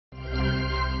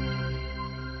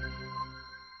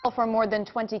From more than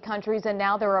 20 countries, and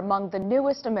now they're among the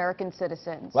newest American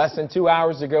citizens. Less than 2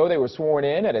 hours ago, they were sworn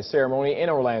in at a ceremony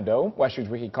in Orlando. WESH's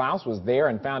Ricky Klaus was there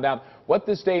and found out what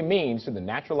this day means to the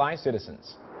naturalized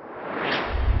citizens.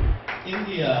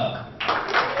 India.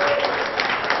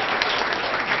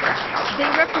 They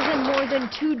represent more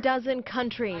than 24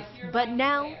 countries, but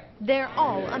now they're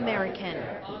all American.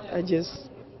 I just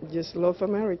love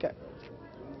America.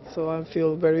 So I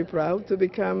feel very proud to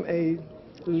become a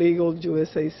legal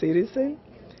USA citizen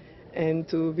and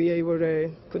to be able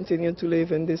to continue to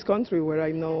live in this country where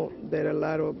I know that a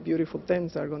lot of beautiful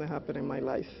things are going to happen in my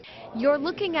life. You're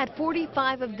looking at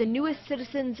 45 of the newest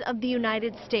citizens of the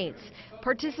United States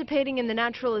participating in the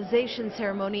naturalization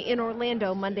ceremony in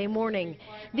Orlando Monday morning.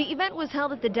 The event was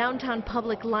held at the downtown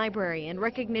public library in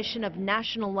recognition of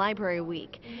National Library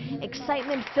Week.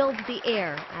 Excitement filled the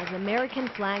air as American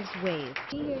flags waved.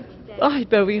 I'm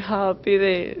very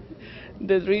happy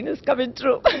the dream is coming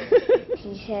true.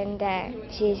 She said that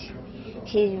she's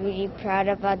really proud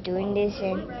about doing this,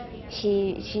 and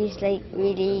she's like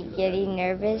really getting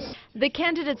nervous. The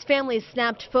candidates' families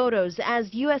snapped photos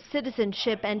as U.S.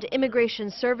 Citizenship and Immigration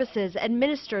Services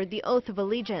administered the oath of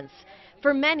allegiance.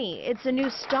 For many, it's a new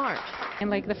start.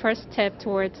 And like the first step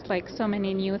towards like so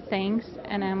many new things,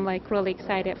 and I'm like really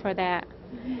excited for that.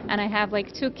 And I have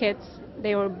like 2 kids.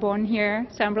 They were born here,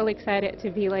 so I'm really excited to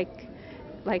be like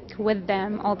with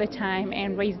them all the time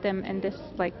and raise them in this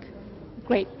like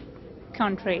great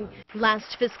country.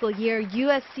 Last fiscal year,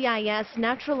 USCIS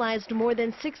naturalized more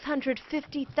than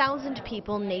 650,000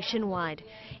 people nationwide.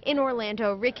 In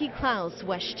Orlando, Ricky Klaus,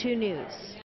 WESH 2 News.